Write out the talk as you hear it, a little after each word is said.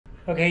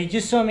Okay, you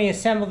just saw me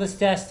assemble this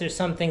desk. There's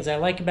some things I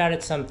like about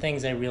it, some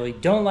things I really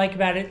don't like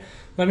about it.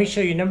 Let me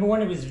show you. Number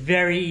one, it was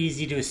very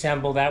easy to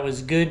assemble. That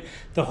was good.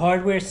 The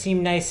hardware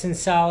seemed nice and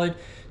solid.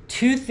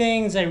 Two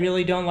things I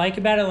really don't like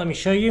about it, let me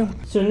show you.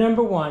 So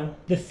number one,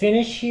 the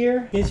finish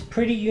here is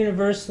pretty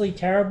universally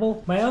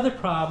terrible. My other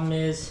problem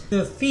is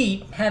the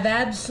feet have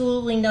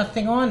absolutely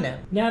nothing on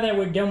them. Now that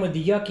we're done with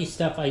the yucky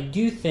stuff, I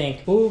do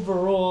think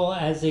overall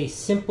as a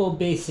simple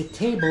basic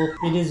table,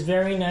 it is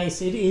very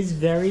nice. It is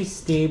very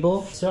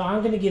stable. So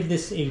I'm gonna give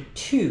this a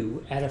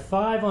 2 out of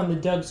 5 on the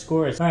Doug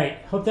scores. All right,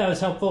 hope that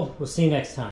was helpful. We'll see you next time.